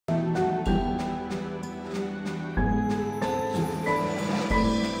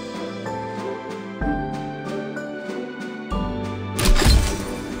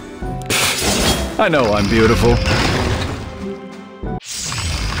I know I'm beautiful.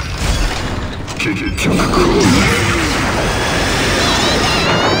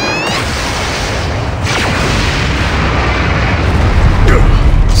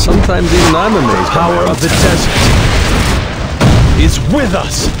 Sometimes even I'm amazed. The power of the desert is with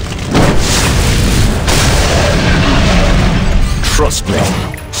us. Trust me.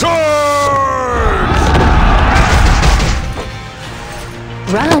 Charge!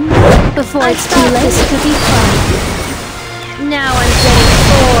 Run before it's too late. This could be fun. Now I'm getting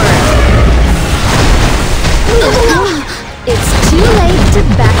bored. It's too late to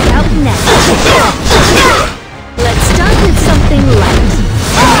back out now. Let's start with something light.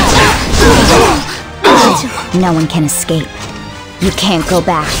 No one can escape. You can't go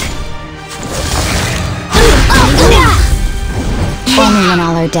back. Only when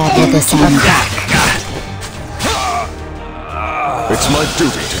all are dead will this end. It's my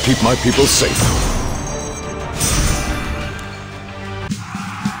duty to keep my people safe.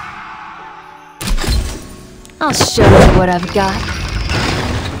 I'll show you what I've got.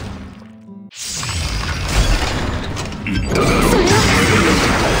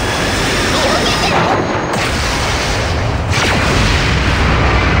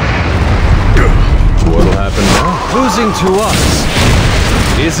 What'll happen now? Losing to us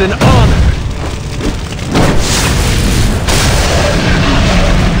is an honor.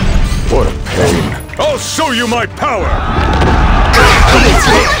 What a pain. I'll show you my power!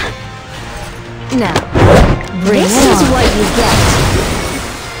 Now, this is what you get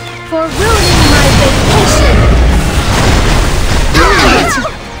for ruining my vacation.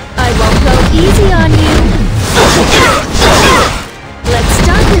 I won't go easy on you. Let's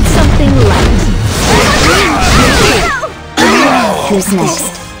start with something light. Who's next?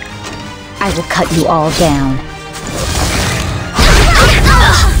 I will cut you all down.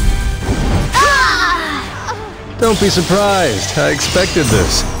 Don't be surprised. I expected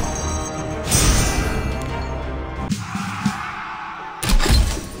this.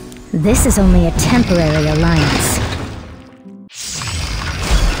 This is only a temporary alliance.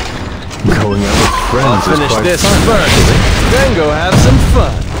 Going out with friends I'll finish this first, then go have some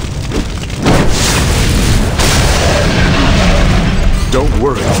fun. Don't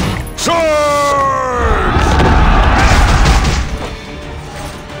worry. Charge!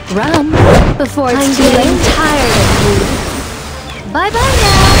 Run before it's too late. I'm tired of you. Bye-bye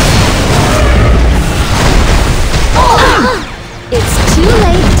now. It's too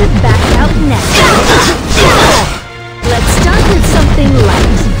late to back out now. Let's start with something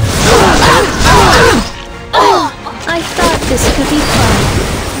light. I thought this could be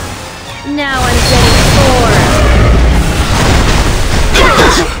fun. Now I'm getting bored.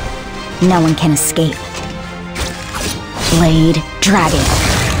 No one can escape. Blade Dragon.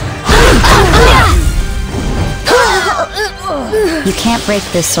 You can't break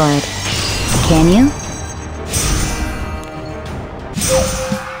this sword, can you?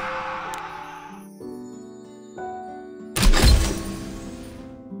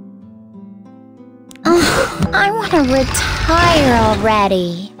 I want to retire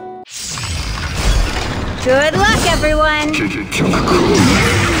already. Good luck, everyone!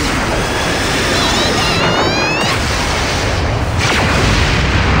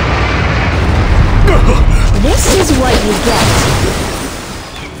 This is what you get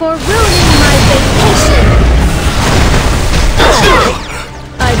for ruining my vacation.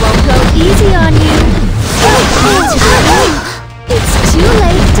 I won't go easy on you. It's too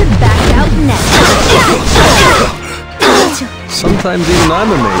late to back out now. Sometimes even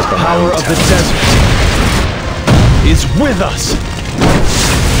I'm amazed. The power of the desert is with us.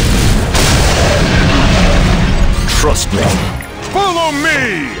 Trust me. Follow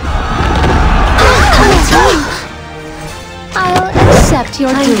me! I'll accept your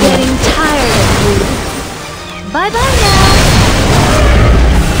duty. I'm getting tired of you. Bye-bye now.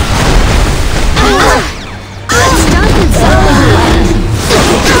 Let's start with something light.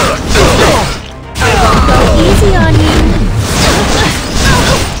 I won't go easy on you.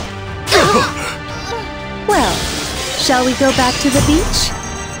 Well, shall we go back to the beach?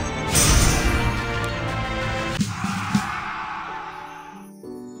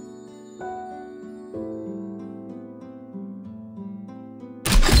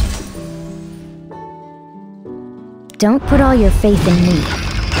 Don't put all your faith in me.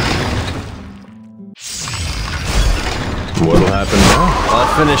 What'll happen now?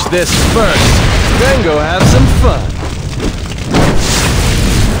 I'll finish this first, then go have some fun.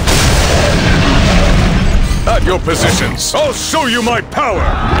 At your positions, I'll show you my power!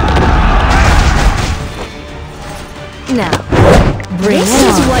 Now, this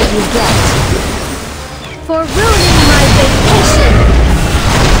is what you get for ruining my vacation!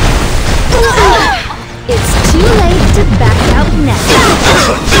 It's too late to back out now.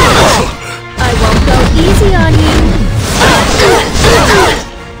 I won't go easy on you.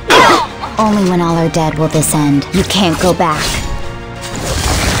 Only when all are dead will this end. You can't go back.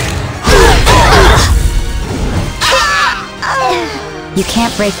 You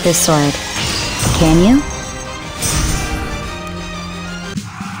can't break this sword, can you?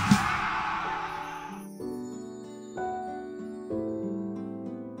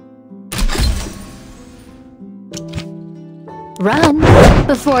 Run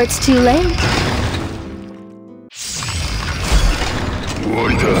before it's too late.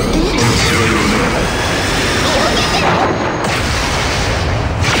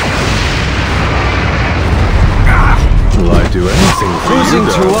 Will I do anything for Losing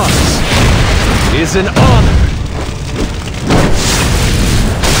you, to us is an honor.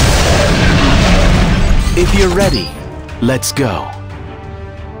 If you're ready, let's go.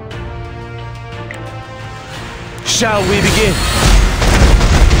 Shall we begin?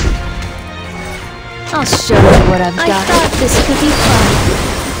 I'll show you what I've got. I thought this could be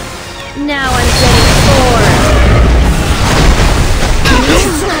fun. Now I'm getting bored.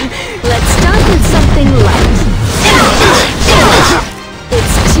 Let's start with something light.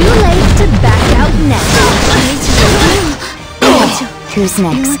 It's too late to back out now. Who's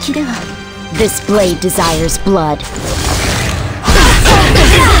next? This blade desires blood.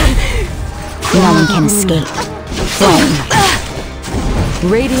 No one can escape. Flame.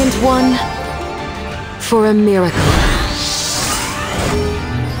 Radiant one, for a miracle.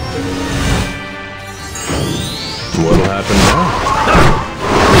 What'll happen now?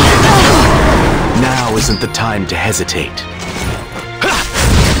 Now isn't the time to hesitate.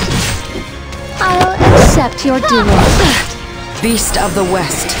 I'll accept your duel. Beast of the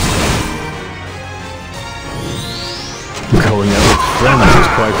West. Going out with friends is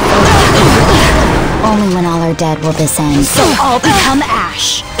quite fun. Only when all are dead will this end. So all become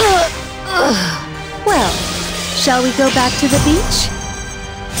ash. Well, shall we go back to the beach?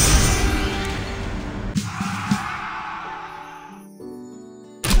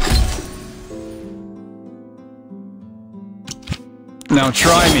 Now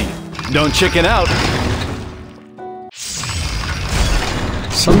try me. Don't chicken out.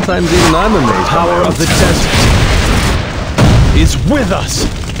 Sometimes even I'm amazed. Power of the desert is with us.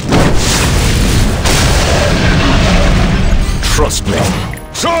 Trust me.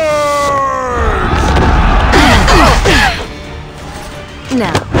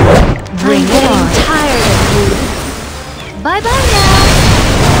 Now, bring it on. I'm tired of you. Bye-bye now.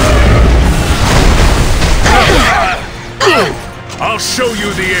 I'll show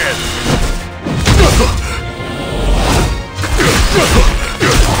you the end.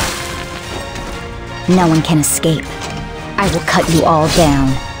 No one can escape. I will cut you all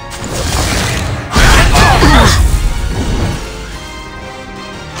down.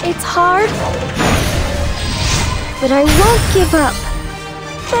 It's hard, but I won't give up.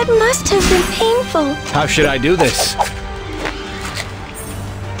 That must have been painful. How should I do this?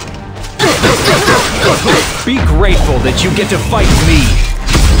 Be grateful that you get to fight me.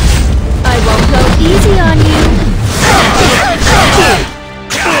 I won't go easy on you.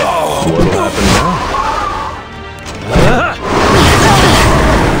 What'll happen now?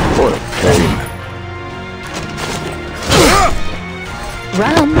 What a pain.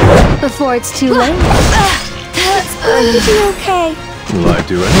 Run before it's too late. It's going to be okay. Will I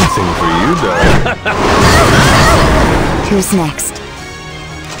do anything for you, darling? Who's next?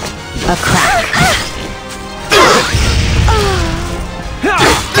 A crack.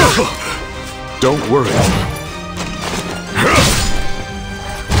 Don't worry.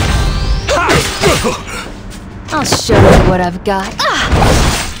 I'll show you what I've got.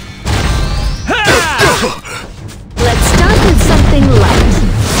 Let's start with something light.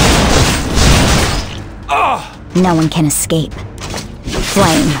 No one can escape.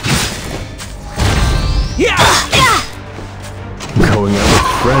 Flame. Going out with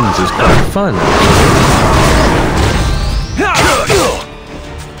friends is quite fun.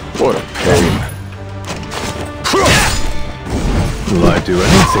 What a pain. Will I do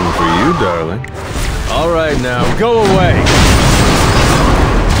anything for you, darling? All right now, go away.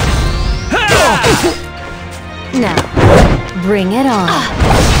 Now, bring it on.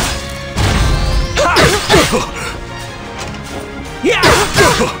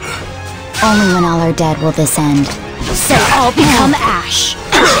 Only when all are dead will this end. So all become ash.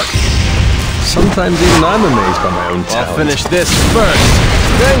 Sometimes even I'm amazed by my own talent. I'll finish this first,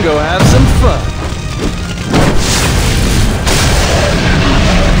 then go have some fun.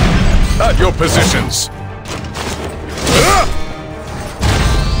 At your positions.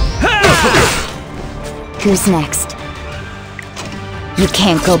 Who's next? You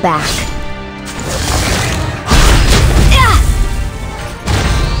can't go back.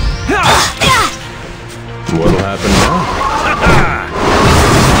 What'll happen now?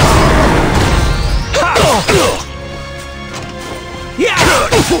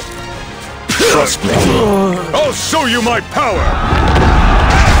 Trust me. I'll show you my power!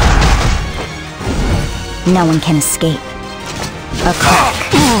 No one can escape. A crack.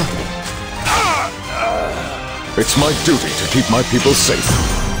 It's my duty to keep my people safe.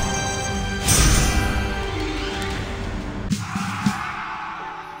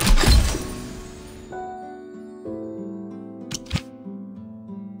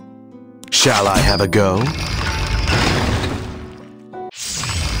 Shall I have a go?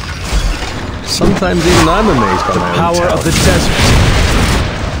 Sometimes even I'm amazed by my own Power talent. of the desert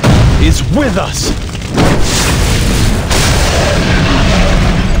is with us!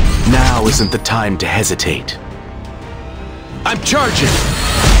 Now isn't the time to hesitate. I'm charging!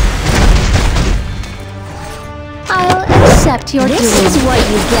 I'll accept your This duel. is what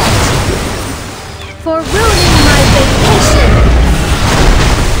you get. For ruining my vacation!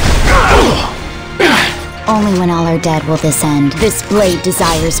 Only when all are dead will this end. This blade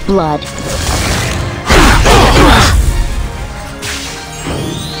desires blood.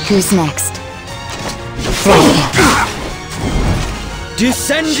 Who's next? Flame.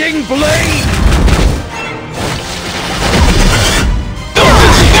 Descending blade!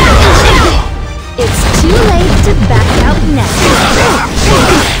 It's too late to back out now.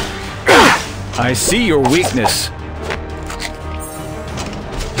 I see your weakness.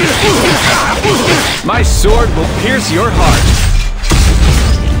 My sword will pierce your heart.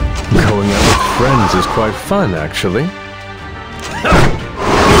 Going out with friends is quite fun, actually.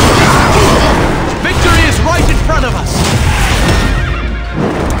 Victory is right in front of us!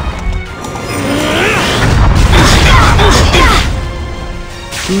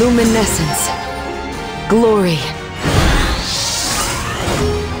 Luminescence. Glory.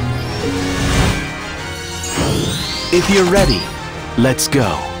 If you're ready, let's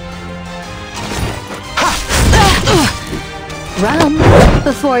go. Run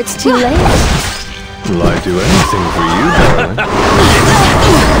before it's too late. Will I do anything for you, darling?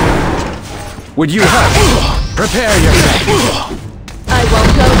 Would you help? Prepare yourself. I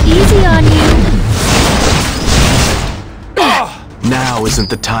won't go easy on you. Now isn't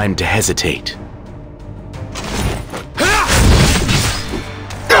the time to hesitate.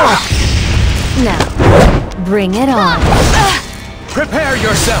 Now, bring it on. Prepare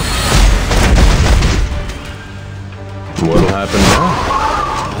yourself. What'll happen now?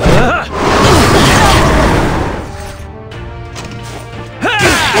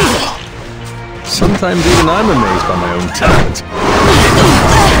 Sometimes even I'm amazed by my own talent.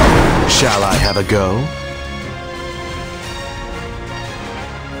 Shall I have a go?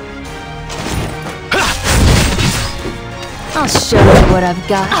 I'll show you what I've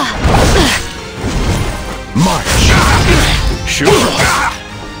got. March. Sure.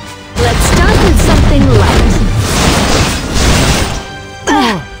 Let's start with something light.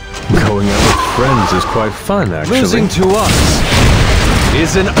 Going out with friends is quite fun, actually. Losing to us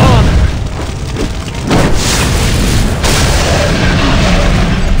is an honor.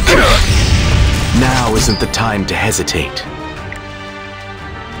 Now isn't the time to hesitate.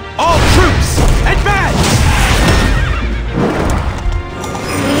 All troops, advance!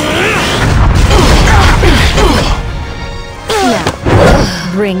 Now,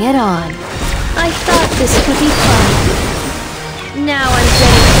 bring it on. I thought this could be fun. Now I'm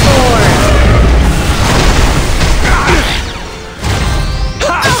getting bored.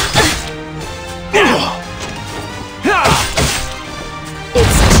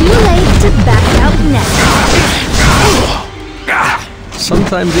 It's too late to back out now.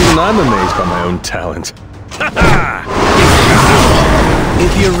 Sometimes even I'm amazed by my own talent.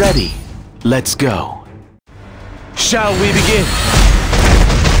 If you're ready, let's go. Shall we begin?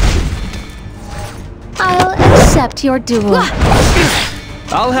 I'll accept your duel.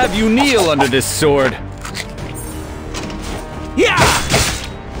 I'll have you kneel under this sword. Yeah!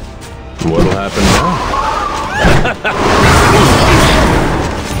 What'll happen now?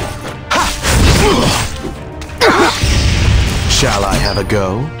 Shall I have a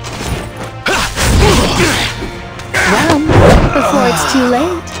go? Run before it's too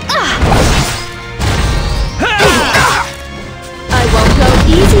late. I won't go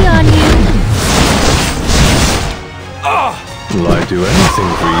easy on you. Will I do anything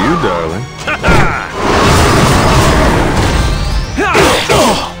for you, darling?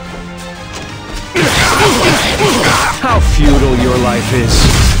 How futile your life is.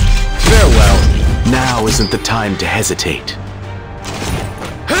 Farewell. Now isn't the time to hesitate.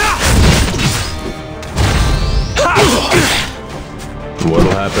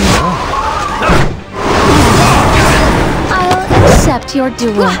 What'll happen now? I'll accept your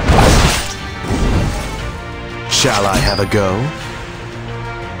duel. Shall I have a go?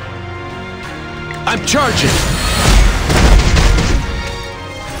 I'm charging!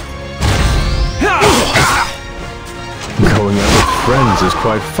 Going out with friends is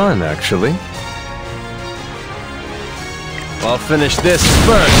quite fun, actually. I'll finish this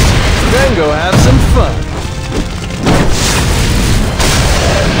first, then go have some fun.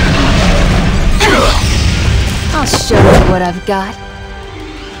 I'll show you what I've got.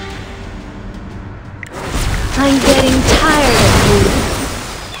 I'm getting tired of you.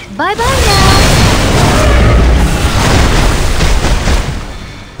 Bye-bye now.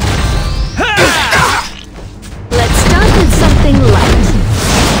 Let's start with something light.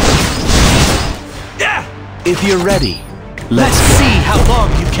 If you're ready, let's see how long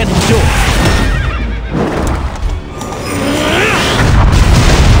you can endure.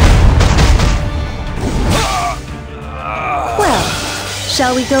 Well,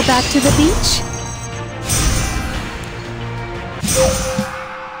 shall we go back to the beach?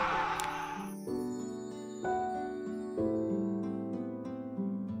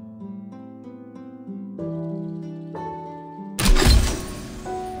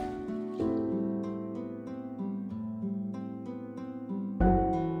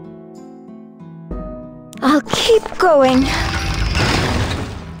 I'll keep going.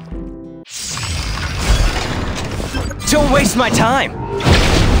 Don't waste my time!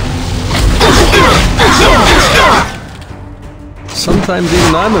 Sometimes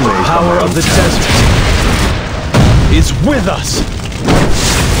even I'm amazed. Power of the desert is with us.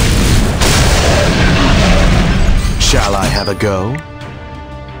 Shall I have a go?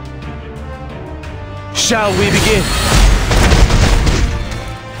 Shall we begin?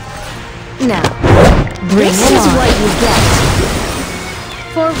 Now, Bring this it is on. what you get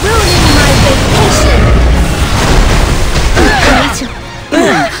for ruining my vacation.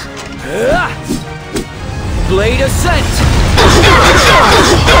 Blade Ascent!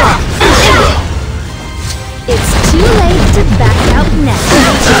 It's too late to back out now.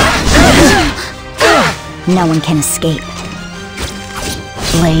 No one can escape.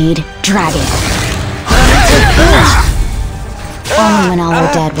 Blade Dragon. Only when all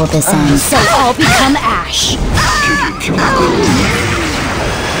are dead will this end. So all become ash.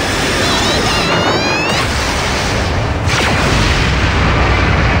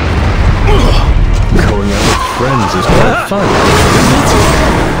 Going out with friends is quite fun.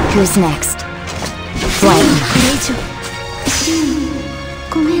 Who's next? Flame.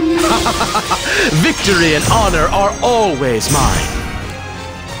 Victory and honor are always mine.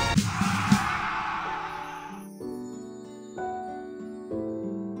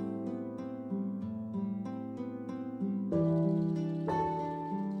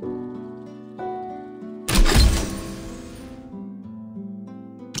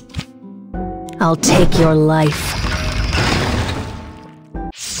 I'll take your life.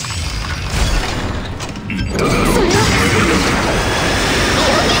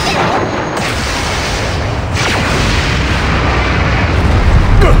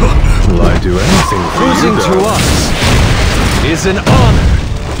 Will I do anything for Losing you, to though? us is an honor.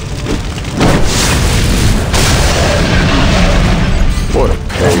 What a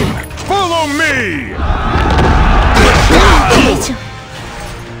pain. Follow me!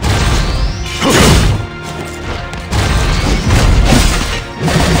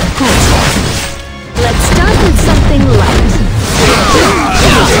 Let's start with something light.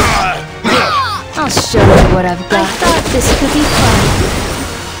 I'll show you what I've got. I thought this could be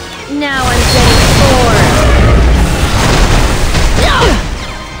fun. Now I'm getting bored.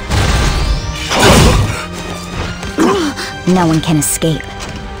 No one can escape.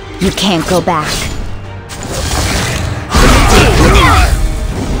 You can't go back.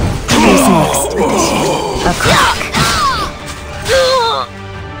 Who's next? A crack.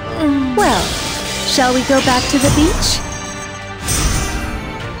 Well, shall we go back to the beach?